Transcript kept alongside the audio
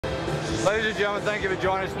Ladies and gentlemen, thank you for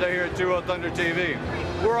joining us today here at 20 Thunder TV.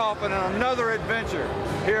 We're off on another adventure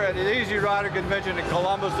here at the Easy Rider Convention in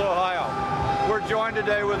Columbus, Ohio. We're joined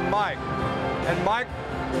today with Mike. And Mike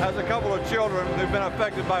has a couple of children who've been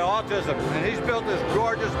affected by autism, and he's built this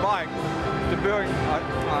gorgeous bike to bring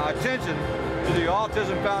attention to the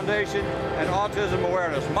Autism Foundation and autism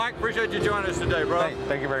awareness. Mike, appreciate you joining us today, bro.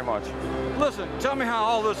 Thank you very much. Listen, tell me how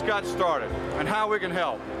all this got started and how we can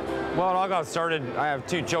help. Well, it all got started, I have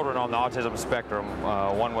two children on the autism spectrum,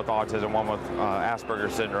 one with autism, one with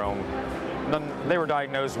Asperger's syndrome. They were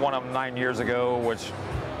diagnosed, one of them 9 years ago, which,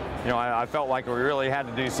 you know, I felt like we really had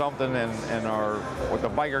to do something, and with the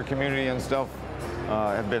biker community and stuff,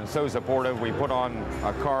 have been so supportive. We put on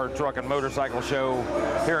a car, truck, and motorcycle show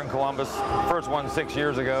here in Columbus. First one 6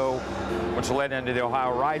 years ago, which led into the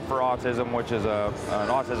Ohio Ride for Autism, which is an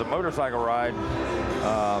autism motorcycle ride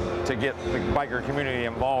to get the biker community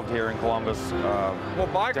involved here in Columbus. Well,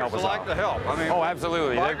 bikers like to help. I mean, oh,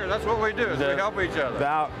 absolutely. Bikers, that's what we do, is we help each other.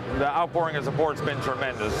 The outpouring of support's been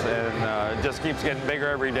tremendous, and it just keeps getting bigger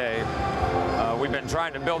every day. We've been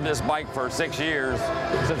trying to build this bike for 6 years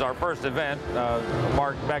since our first event.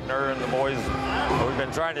 Mark Beckner and the boys, we've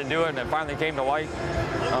been trying to do it, and it finally came to light.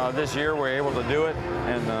 This year we were able to do it,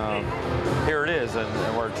 and here it is, and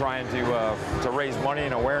we're trying to raise money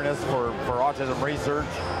and awareness for autism research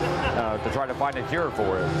to try to find a cure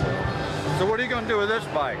for it. So what are you going to do with this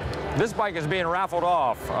bike? This bike is being raffled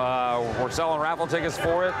off. We're selling raffle tickets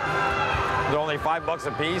for it. They're only $5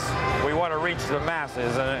 a piece. We want to reach the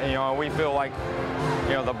masses, and you know, we feel like,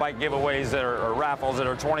 you know, the bike giveaways that are raffles that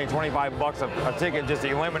are 20, 25 bucks a ticket just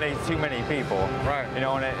eliminates too many people. Right. You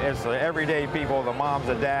know, and it's the everyday people, the moms,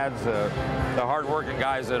 the dads, the hard-working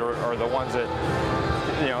guys that are the ones that,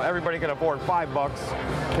 you know, everybody can afford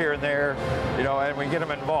 $5 here and there, you know, and we get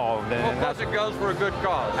them involved. And plus it goes for a good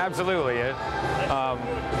cause. Absolutely.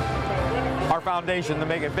 Our foundation, the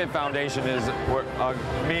Make It Fit Foundation, is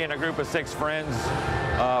me and a group of 6 friends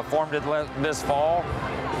formed it this fall,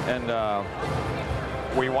 and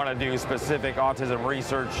we want to do specific autism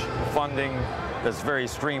research funding that's very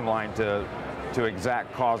streamlined to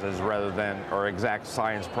exact causes or exact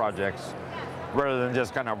science projects, rather than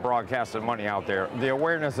just kind of broadcasting money out there. The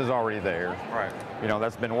awareness is already there. Right. You know,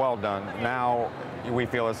 that's been well done. Now we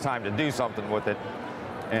feel it's time to do something with it,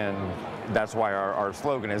 and that's why our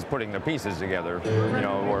slogan is putting the pieces together. You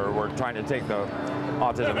know, we're trying to take the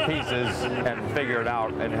autism pieces and figure it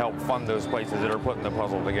out and help fund those places that are putting the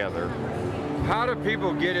puzzle together. How do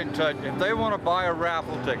people get in touch if they want to buy a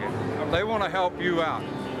raffle ticket, if they want to help you out?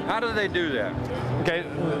 How do they do that? Okay,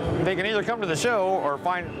 they can either come to the show or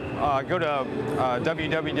go to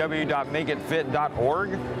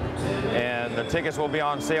www.makeitfit.org, and the tickets will be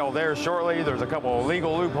on sale there shortly. There's a couple of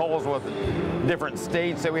legal loopholes with different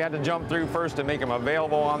states that we had to jump through first to make them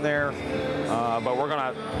available on there. But we're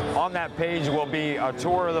gonna, on that page will be a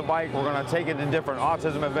tour of the bike. We're gonna take it to different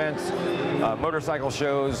autism events, motorcycle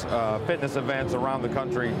shows, fitness events around the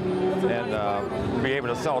country, and be able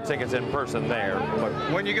to sell tickets in person there. But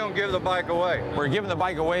when are you gonna give the bike away? We're giving the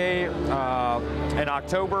bike away in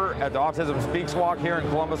October at the Autism Speaks Walk here in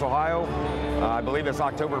Columbus, Ohio. I believe it's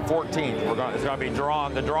October 14th. It's going to be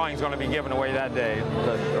drawn. The drawing's going to be given away that day,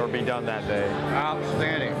 or be done that day.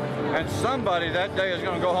 Outstanding. And somebody that day is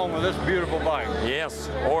going to go home with this beautiful bike. Yes,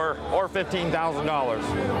 or $15,000.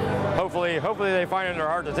 Hopefully they find it in their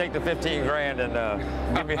heart to take the 15 grand and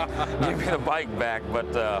give me the bike back.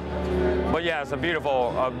 But yeah, it's a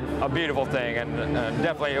beautiful thing, and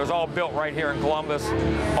definitely it was all built right here in Columbus,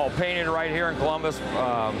 all painted right here in Columbus.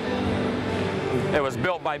 It was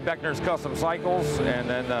built by Beckner's Custom Cycles, and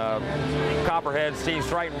then Copperhead Steve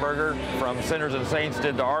Streitenberger from Sinners and Saints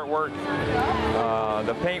did the artwork.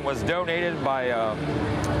 The paint was donated by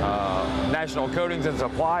National Coatings and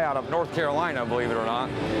Supply out of North Carolina, believe it or not.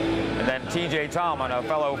 And then T.J. Tallman, a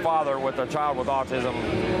fellow father with a child with autism,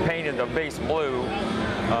 painted the base blue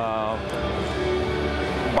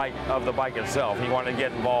of the bike itself. He wanted to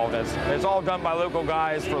get involved. It's all done by local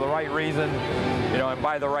guys for the right reason, you know, and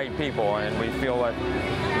by the right people. And we feel that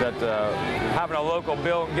having a local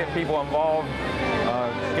build and getting people involved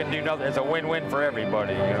can do nothing. It's a win-win for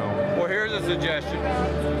everybody, you know. Well, here's a suggestion.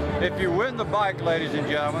 If you win the bike, ladies and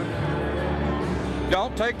gentlemen,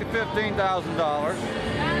 don't take the $15,000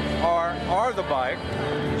 or the bike.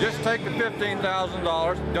 Just take the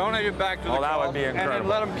 $15,000, donate it back to the cause, that would be incredible. And then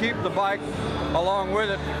let them keep the bike along with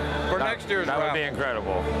it for next year's raffle. That would be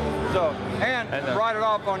incredible. So, and write it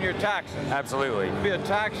off on your taxes. Absolutely. It'd be a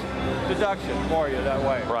tax deduction for you that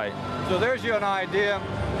way. Right. So there's you an idea.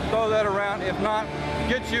 Throw that around. If not,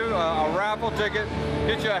 get you a raffle ticket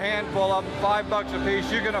Get you a handful of them, $5 a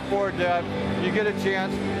piece. You can afford that. You get a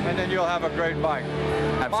chance, and then you'll have a great bike.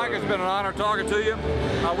 Absolutely. Mike, it's been an honor talking to you.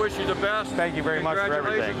 I wish you the best. Thank you very much for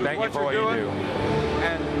everything. Thank you for what you do.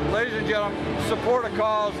 And ladies and gentlemen, support a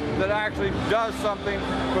cause that actually does something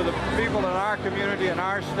for the people in our community, in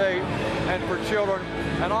our state, and for children.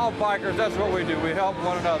 And all bikers, that's what we do. We help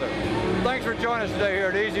one another. Thanks for joining us today here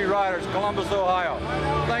at Easy Riders, Columbus, Ohio.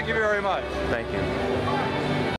 Thank you very much. Thank you.